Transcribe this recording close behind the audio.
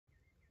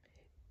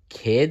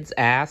Kids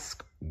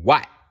ask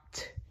what?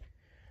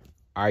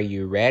 Are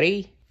you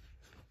ready?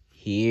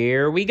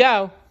 Here we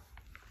go.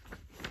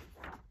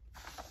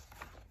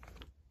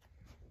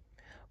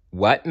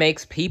 What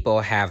makes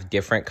people have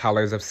different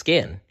colors of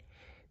skin?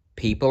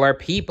 People are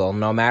people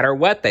no matter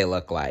what they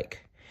look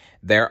like.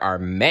 There are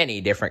many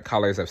different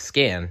colors of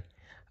skin.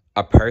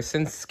 A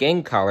person's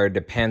skin color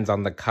depends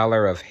on the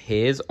color of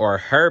his or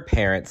her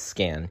parents'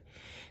 skin.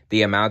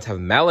 The amount of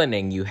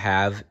melanin you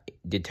have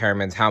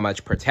determines how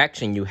much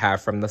protection you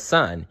have from the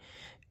sun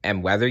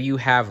and whether you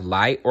have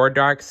light or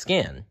dark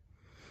skin.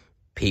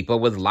 People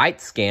with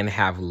light skin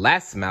have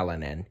less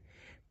melanin.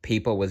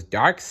 People with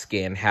dark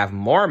skin have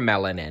more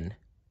melanin.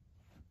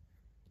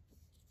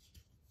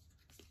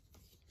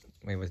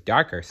 With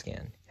darker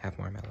skin have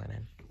more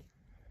melanin.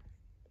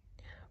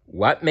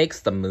 What makes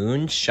the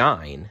moon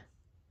shine?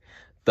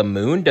 The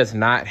moon does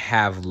not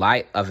have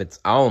light of its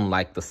own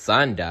like the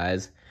sun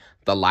does.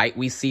 The light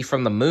we see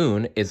from the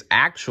moon is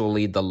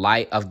actually the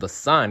light of the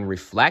sun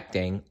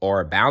reflecting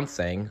or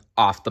bouncing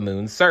off the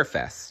moon's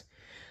surface.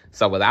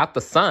 So without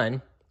the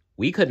sun,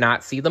 we could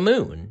not see the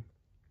moon.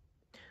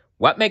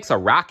 What makes a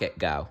rocket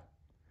go?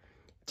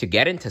 To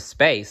get into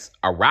space,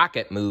 a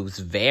rocket moves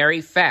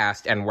very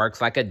fast and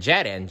works like a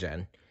jet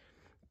engine.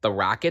 The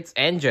rocket's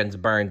engines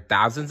burn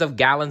thousands of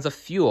gallons of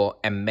fuel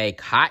and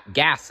make hot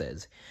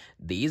gases.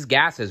 These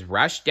gases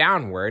rush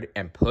downward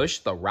and push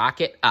the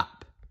rocket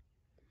up.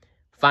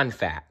 Fun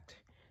fact,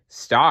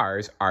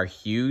 stars are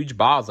huge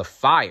balls of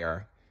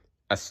fire.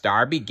 A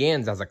star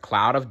begins as a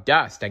cloud of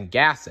dust and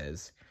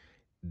gases.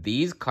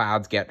 These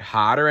clouds get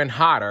hotter and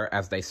hotter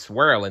as they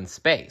swirl in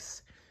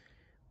space.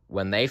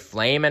 When they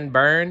flame and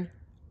burn,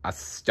 a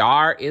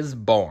star is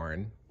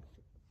born.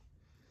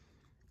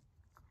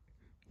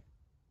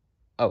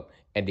 Oh,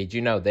 and did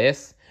you know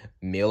this?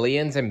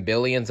 Millions and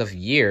billions of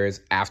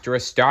years after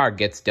a star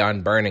gets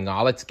done burning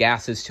all its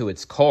gases to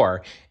its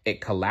core,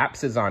 it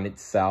collapses on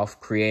itself,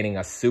 creating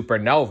a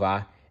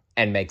supernova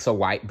and makes a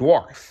white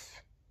dwarf.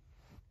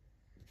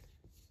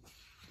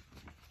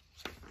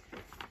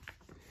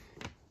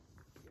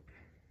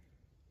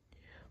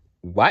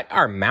 What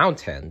are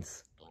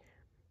mountains?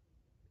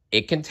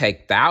 It can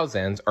take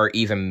thousands or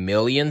even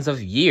millions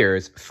of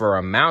years for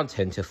a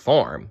mountain to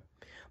form.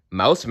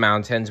 Most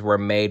mountains were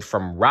made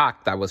from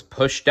rock that was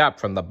pushed up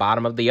from the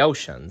bottom of the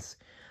oceans.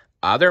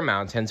 Other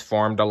mountains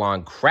formed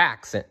along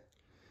cracks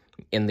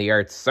in the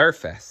Earth's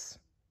surface,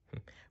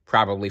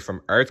 probably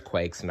from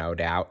earthquakes, no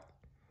doubt.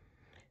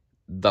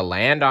 The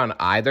land on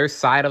either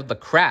side of the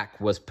crack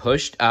was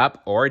pushed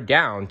up or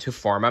down to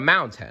form a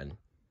mountain.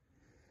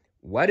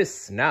 What is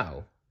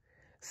snow?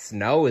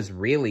 Snow is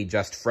really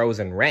just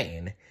frozen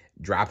rain.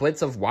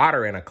 Droplets of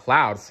water in a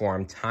cloud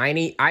form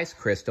tiny ice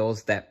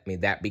crystals that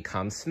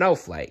become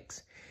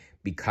snowflakes.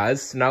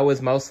 Because snow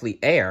is mostly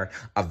air,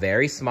 a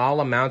very small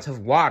amount of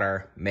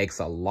water makes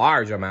a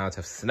large amount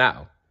of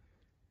snow.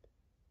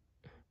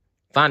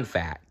 Fun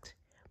fact,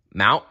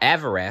 Mount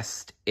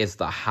Everest is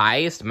the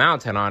highest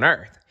mountain on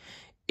Earth.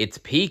 Its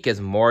peak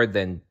is more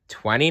than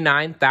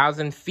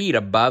 29,000 feet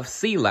above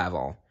sea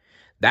level.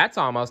 That's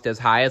almost as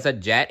high as a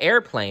jet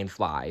airplane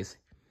flies.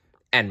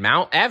 And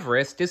Mount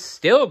Everest is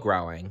still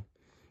growing.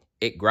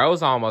 It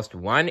grows almost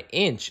 1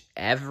 inch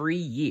every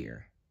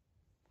year.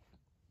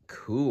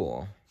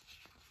 Cool.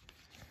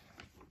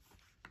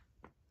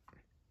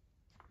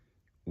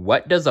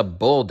 What does a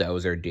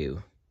bulldozer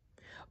do?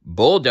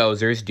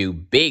 Bulldozers do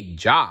big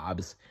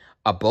jobs.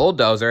 A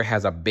bulldozer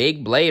has a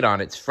big blade on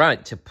its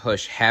front to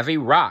push heavy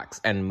rocks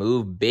and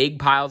move big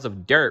piles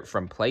of dirt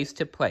from place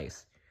to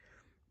place.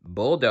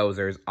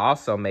 Bulldozers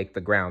also make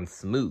the ground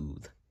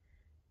smooth.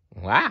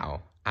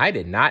 Wow, I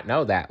did not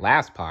know that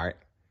last part.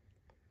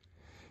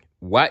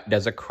 What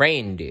does a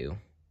crane do?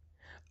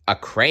 A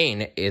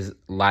crane is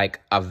like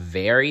a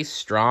very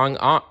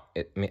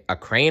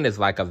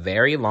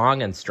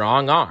long and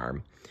strong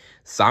arm.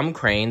 Some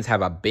cranes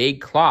have a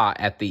big claw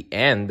at the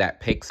end that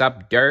picks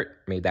up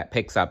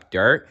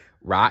dirt,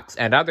 rocks,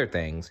 and other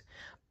things.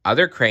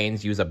 Other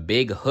cranes use a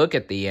big hook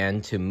at the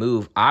end to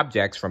move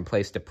objects from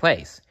place to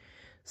place.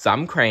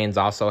 Some cranes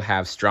also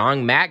have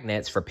strong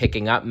magnets for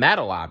picking up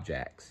metal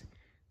objects.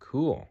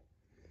 Cool.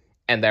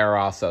 And there are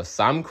also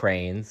some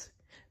cranes,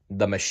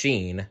 the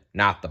machine,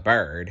 not the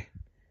bird,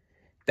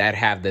 that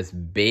have this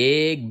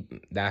big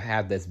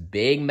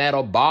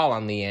metal ball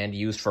on the end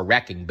used for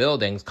wrecking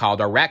buildings called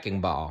a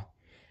wrecking ball.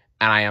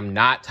 And I am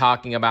not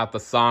talking about the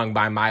song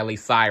by Miley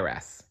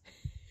Cyrus.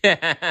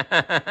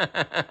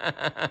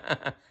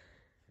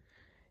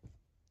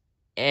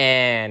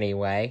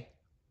 Anyway,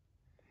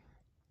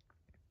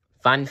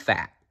 fun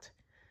fact.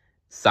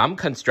 Some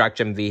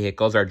construction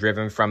vehicles are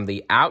driven from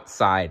the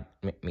outside.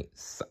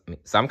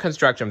 Some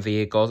construction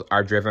vehicles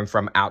are driven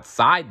from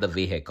outside the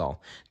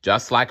vehicle,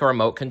 just like a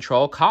remote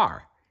control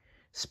car.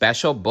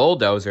 Special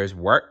bulldozers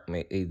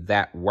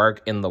that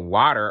work in the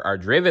water are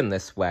driven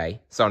this way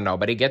so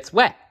nobody gets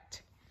wet.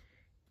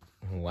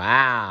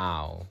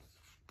 Wow.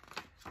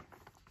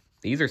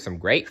 These are some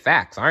great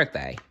facts, aren't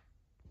they?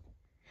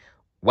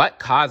 What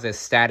causes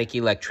static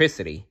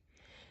electricity?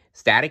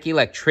 Static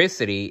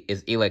electricity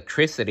is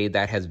electricity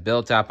that has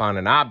built up on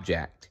an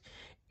object.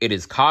 It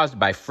is caused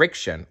by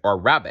friction or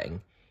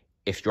rubbing.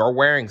 If you're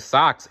wearing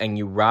socks and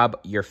you rub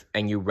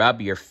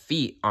your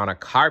feet on a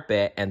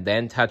carpet and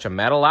then touch a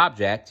metal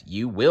object,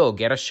 you will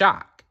get a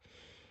shock.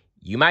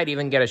 You might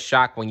even get a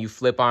shock when you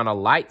flip on a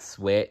light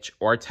switch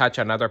or touch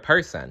another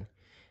person.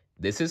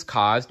 This is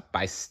caused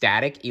by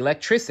static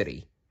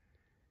electricity.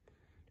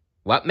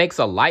 What makes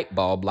a light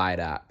bulb light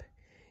up?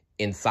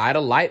 Inside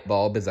a light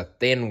bulb is a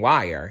thin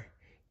wire.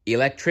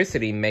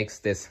 Electricity makes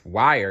this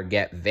wire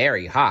get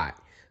very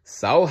hot,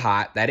 so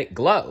hot that it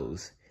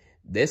glows.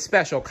 This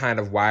special kind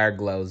of wire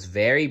glows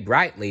very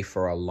brightly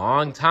for a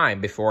long time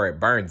before it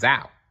burns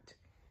out.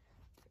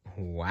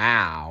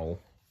 Wow.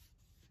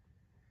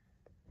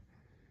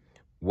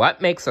 What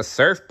makes a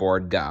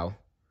surfboard go?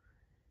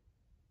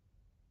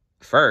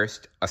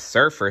 First, a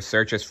surfer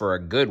searches for a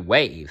good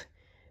wave.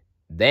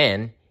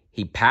 Then,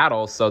 he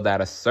paddles so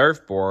that a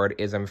surfboard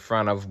is in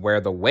front of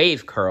where the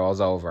wave curls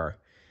over.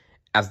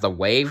 As the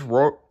wave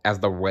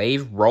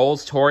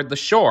rolls toward the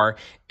shore,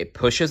 it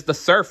pushes the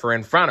surfer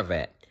in front of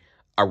it.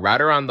 A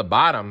rudder on the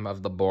bottom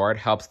of the board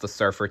helps the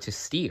surfer to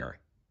steer.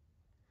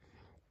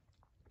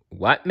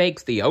 What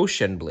makes the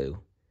ocean blue?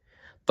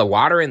 The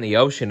water in the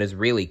ocean is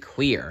really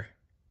clear,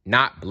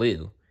 not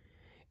blue.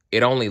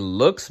 It only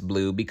looks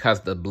blue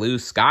because the blue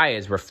sky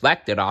is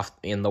reflected off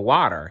in the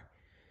water.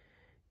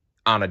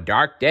 On a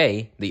dark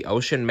day, the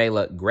ocean may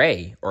look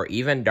gray or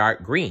even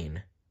dark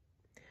green.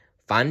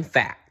 Fun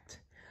fact,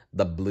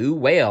 the blue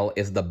whale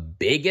is the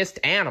biggest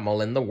animal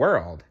in the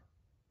world.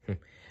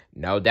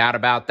 No doubt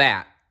about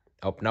that.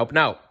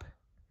 Nope.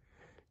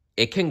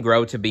 It can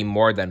grow to be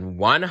more than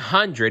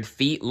 100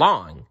 feet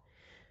long.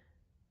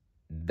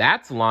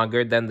 That's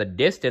longer than the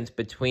distance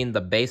between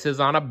the bases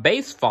on a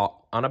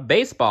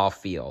baseball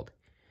field.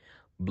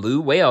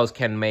 Blue whales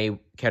can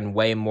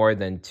weigh more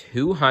than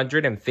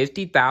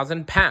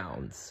 250,000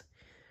 pounds.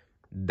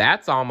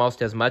 That's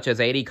almost as much as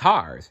 80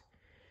 cars.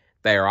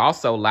 They are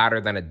also louder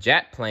than a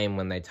jet plane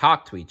when they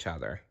talk to each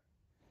other.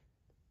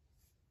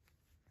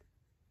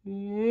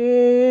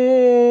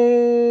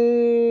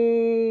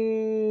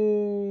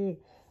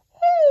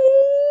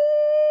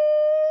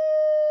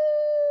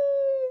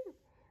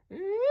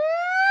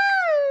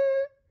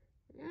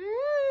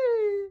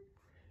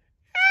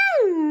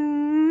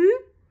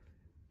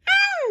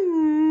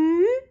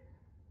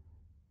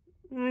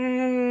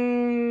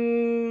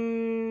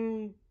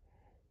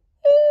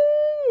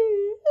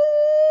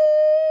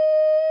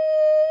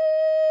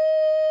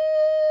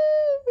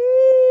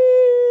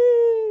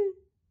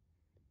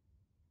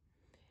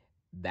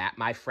 That,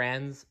 my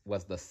friends,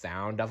 was the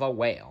sound of a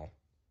whale.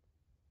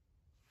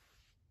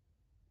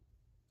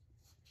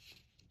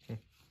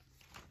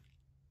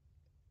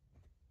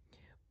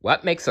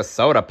 What makes a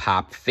soda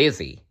pop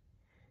fizzy?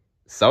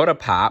 Soda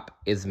pop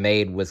is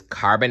made with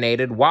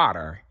carbonated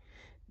water.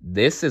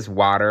 This is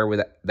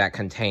water that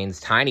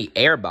contains tiny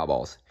air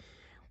bubbles.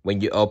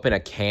 When you open a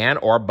can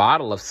or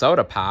bottle of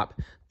soda pop,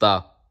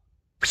 the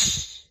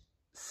psh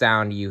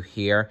sound you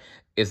hear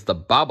is the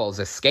bubbles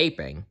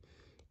escaping.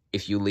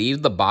 If you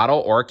leave the bottle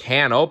or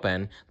can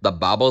open, the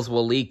bubbles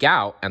will leak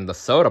out and the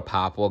soda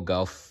pop will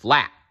go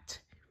flat.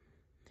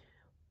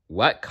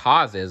 What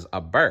causes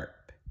a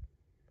burp?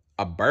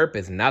 A burp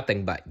is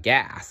nothing but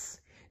gas.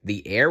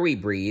 The air we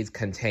breathe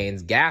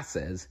contains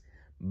gases,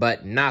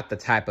 but not the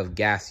type of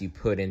gas you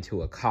put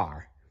into a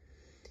car.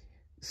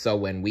 So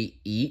when we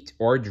eat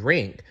or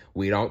drink,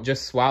 we don't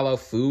just swallow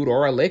food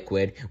or a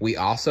liquid, we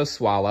also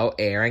swallow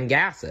air and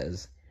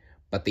gases.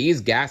 But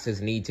these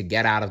gases need to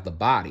get out of the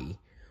body.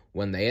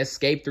 When they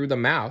escape through the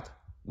mouth,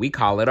 we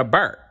call it a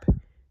burp.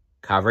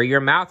 Cover your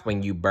mouth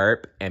when you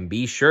burp and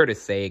be sure to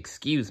say,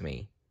 "Excuse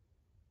me."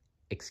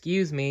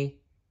 Excuse me.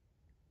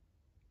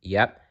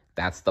 Yep,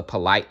 that's the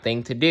polite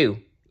thing to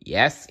do.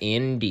 Yes,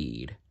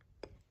 indeed.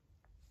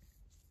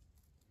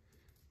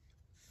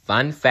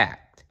 Fun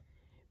fact.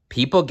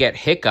 People get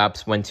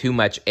hiccups when too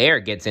much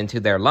air gets into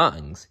their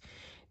lungs.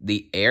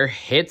 The air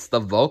hits the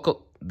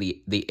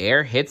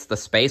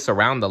space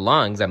around the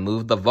lungs and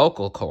moves the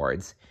vocal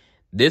cords.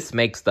 This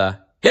makes the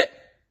hit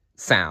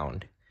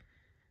sound.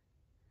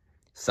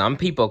 Some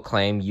people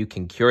claim you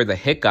can cure the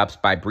hiccups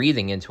by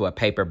breathing into a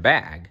paper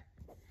bag.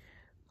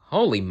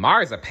 Holy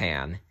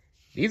marzipan!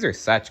 These are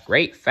such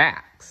great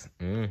facts.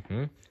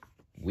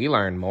 We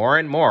learn more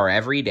and more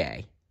every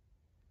day.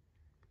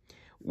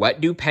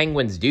 What do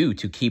penguins do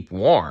to keep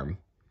warm?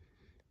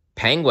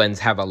 Penguins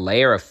have a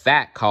layer of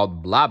fat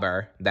called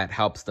blubber that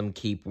helps them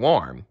keep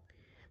warm.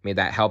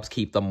 That helps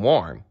keep them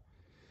warm.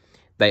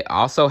 They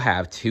also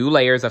have 2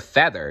 layers of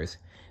feathers.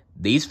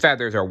 These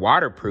feathers are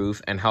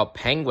waterproof and help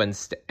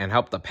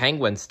the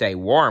penguins stay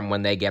warm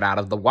when they get out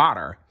of the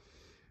water.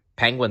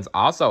 Penguins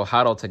also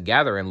huddle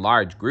together in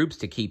large groups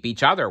to keep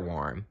each other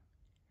warm.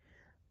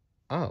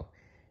 Oh,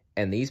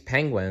 and these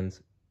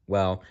penguins,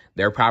 well,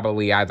 they're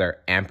probably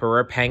either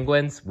emperor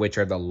penguins, which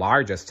are the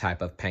largest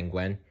type of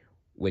penguin,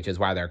 which is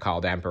why they're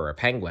called emperor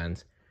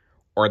penguins,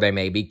 or they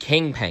may be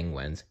king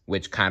penguins,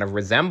 which kind of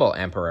resemble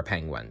emperor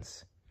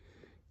penguins.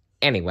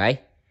 Anyway,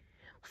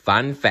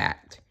 Fun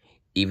fact,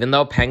 even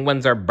though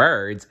penguins are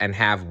birds and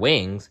have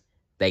wings,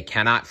 they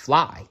cannot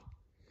fly.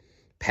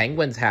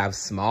 Penguins have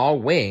small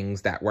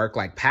wings that work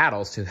like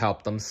paddles to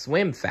help them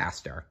swim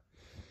faster.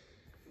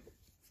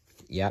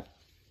 Yep.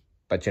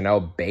 But you know,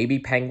 baby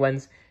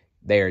penguins,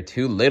 they are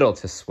too little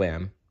to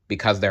swim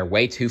because they're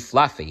way too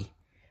fluffy.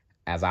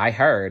 As I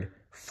heard,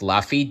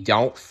 fluffy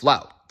don't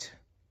float.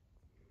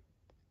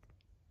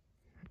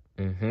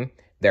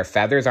 Their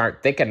feathers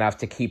aren't thick enough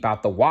to keep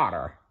out the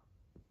water.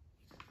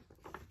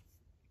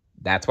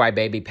 That's why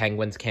baby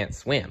penguins can't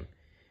swim.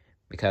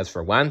 Because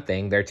for one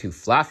thing, they're too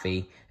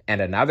fluffy, and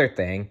another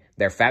thing,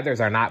 their feathers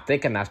are not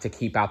thick enough to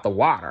keep out the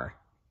water.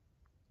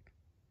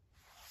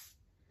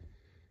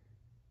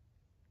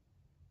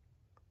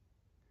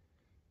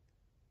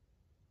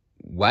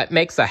 What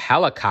makes a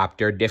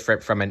helicopter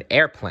different from an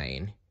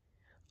airplane?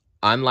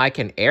 Unlike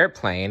an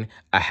airplane,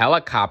 a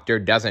helicopter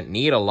doesn't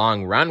need a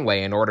long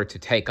runway in order to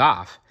take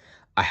off.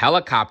 A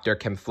helicopter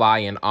can fly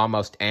in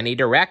almost any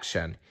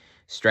direction,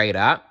 straight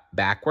up,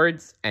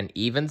 backwards, and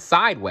even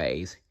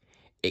sideways.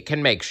 It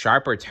can make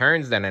sharper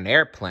turns than an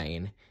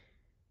airplane.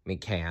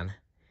 It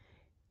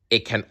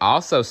can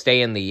also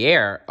stay in the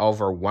air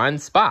over one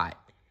spot.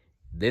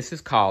 This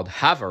is called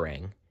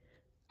hovering.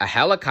 A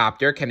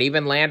helicopter can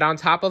even land on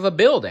top of a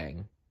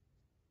building.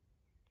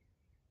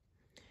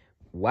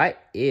 What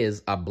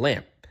is a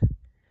blimp?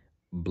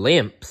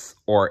 Blimps,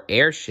 or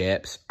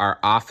airships, are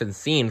often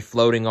seen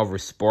floating over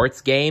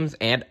sports games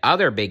and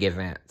other big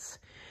events.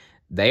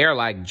 They are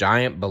like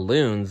giant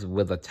balloons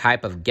with a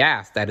type of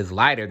gas that is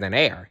lighter than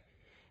air.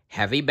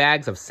 Heavy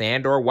bags of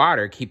sand or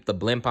water keep the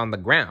blimp on the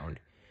ground.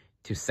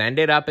 To send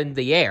it up in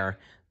the air,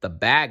 the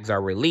bags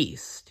are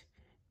released.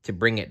 To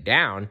bring it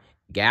down,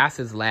 gas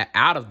is let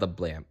out of the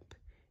blimp.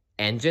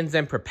 Engines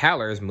and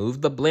propellers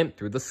move the blimp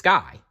through the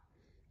sky.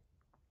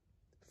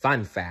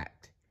 Fun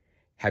fact,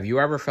 have you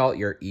ever felt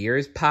your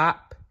ears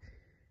pop?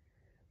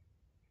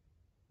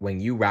 When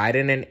you ride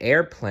in an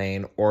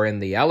airplane or in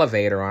the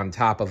elevator of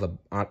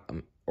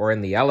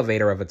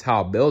a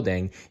tall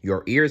building,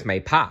 your ears may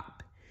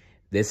pop.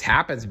 This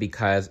happens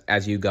because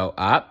as you go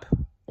up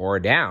or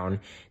down,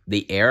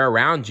 the air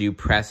around you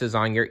presses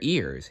on your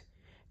ears.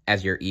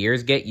 As your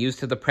ears get used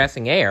to the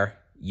pressing air,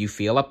 you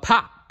feel a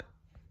pop.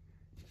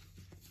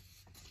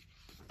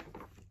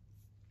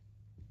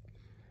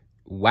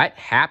 What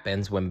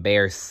happens when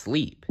bears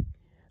sleep?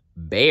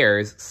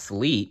 Bears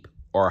sleep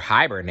or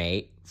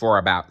hibernate for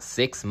about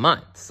 6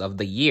 months of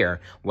the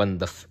year when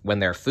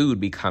their food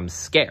becomes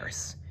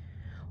scarce.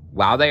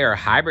 While they are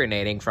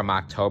hibernating from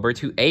October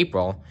to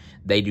April,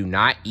 they do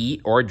not eat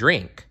or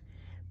drink.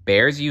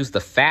 Bears use the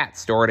fat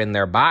stored in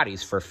their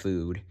bodies for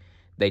food.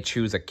 They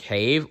choose a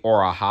cave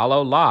or a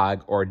hollow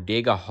log or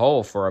dig a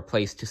hole for a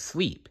place to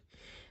sleep.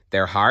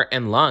 Their heart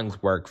and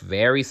lungs work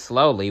very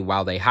slowly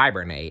while they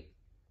hibernate.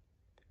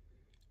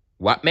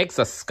 What makes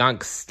a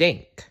skunk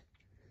stink?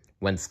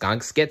 When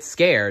skunks get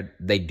scared,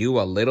 they do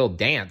a little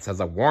dance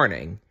as a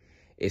warning.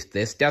 If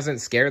this doesn't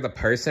scare the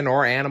person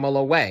or animal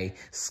away,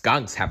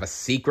 skunks have a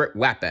secret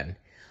weapon.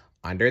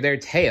 Under their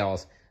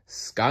tails,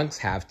 skunks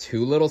have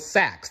 2 little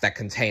sacs that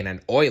contain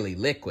an oily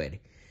liquid.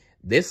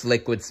 This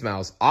liquid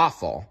smells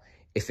awful.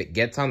 If it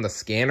gets on the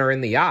skin or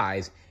in the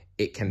eyes,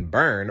 it can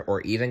burn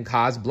or even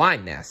cause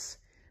blindness.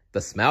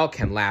 The smell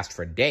can last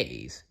for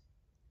days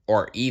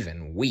or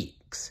even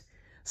weeks.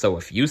 So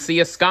if you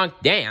see a skunk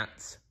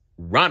dance,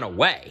 run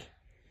away.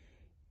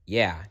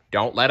 Yeah,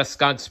 don't let a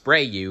skunk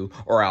spray you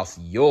or else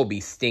you'll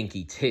be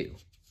stinky too.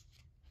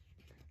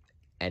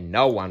 And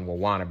no one will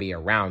want to be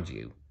around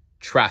you.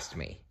 Trust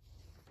me.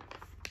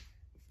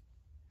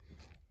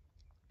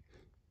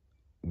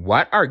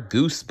 What are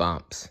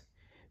goosebumps?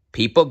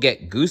 People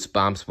get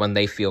goosebumps when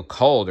they feel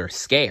cold or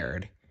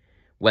scared.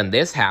 When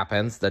this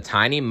happens, the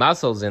tiny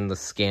muscles in the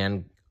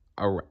skin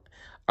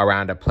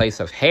around a place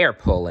of hair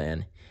pull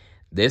in.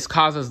 This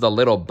causes the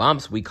little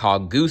bumps we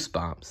call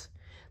goosebumps.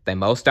 They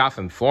most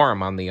often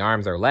form on the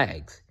arms or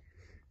legs.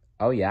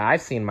 Oh yeah,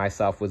 I've seen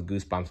myself with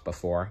goosebumps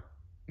before,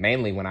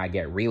 mainly when I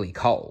get really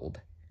cold.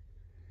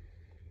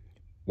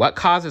 What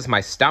causes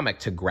my stomach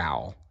to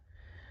growl?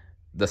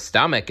 The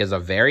stomach is a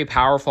very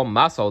powerful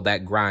muscle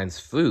that grinds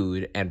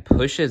food and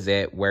pushes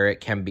it where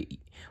it can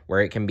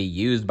be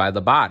used by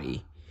the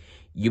body.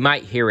 You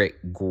might hear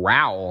it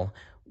growl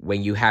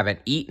when you haven't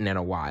eaten in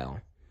a while.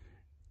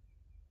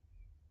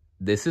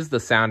 This is the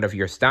sound of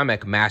your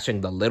stomach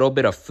mashing the little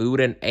bit of food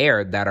and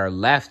air that are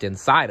left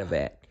inside of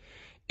it.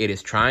 It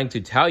is trying to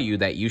tell you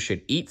that you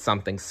should eat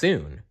something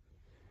soon.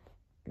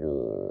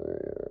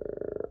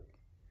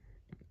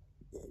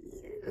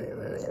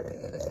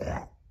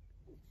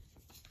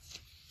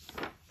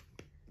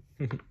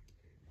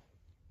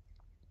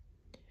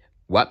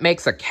 What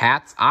makes a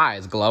cat's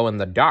eyes glow in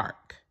the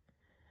dark?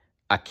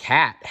 A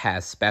cat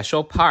has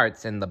special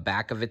parts in the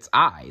back of its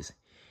eyes.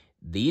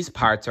 These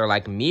parts are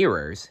like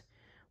mirrors.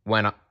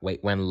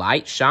 When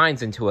light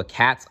shines into a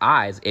cat's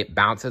eyes, it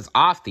bounces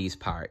off these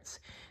parts.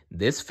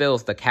 This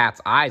fills the cat's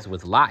eyes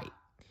with light.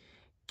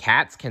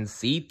 Cats can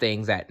see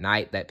things at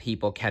night that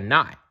people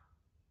cannot.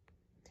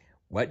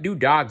 What do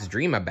dogs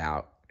dream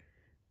about?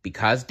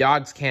 Because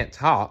dogs can't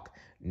talk,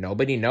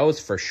 nobody knows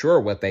for sure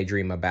what they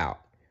dream about.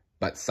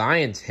 But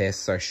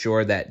scientists are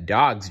sure that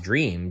dogs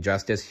dream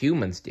just as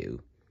humans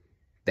do.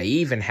 They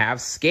even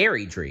have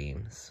scary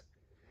dreams.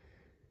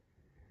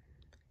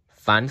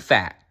 Fun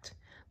fact,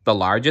 the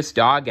largest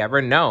dog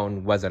ever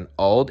known was an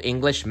old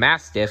English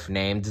Mastiff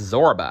named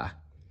Zorba.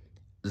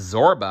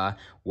 Zorba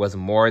was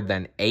more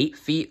than 8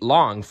 feet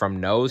long from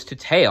nose to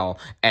tail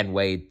and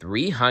weighed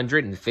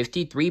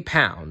 353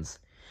 pounds.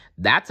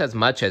 That's as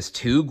much as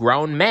 2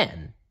 grown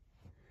men.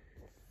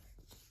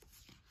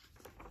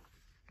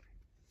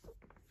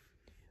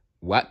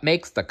 What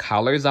makes the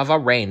colors of a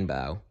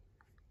rainbow?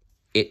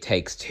 It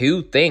takes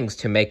 2 things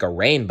to make a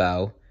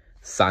rainbow: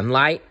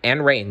 sunlight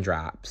and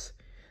raindrops.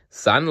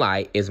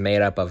 Sunlight is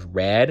made up of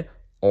red,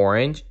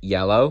 orange,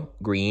 yellow,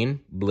 green,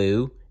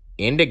 blue,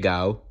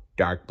 indigo,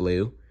 dark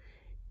blue,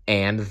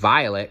 and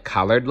violet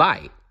colored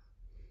light.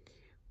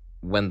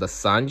 When the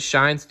sun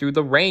shines through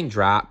the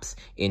raindrops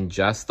in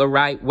just the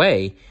right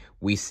way,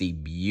 we see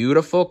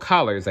beautiful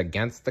colors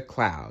against the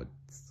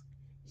clouds.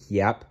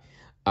 Yep,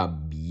 a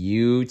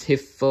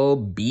beautiful,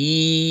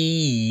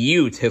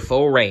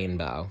 beautiful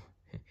rainbow.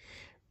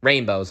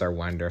 Rainbows are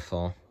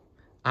wonderful.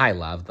 I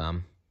love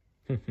them.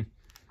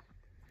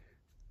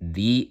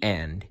 The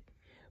end.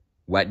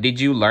 What did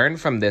you learn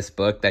from this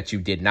book that you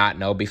did not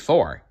know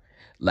before?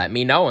 Let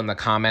me know in the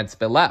comments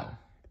below.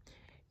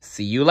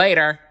 See you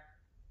later.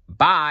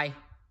 Bye.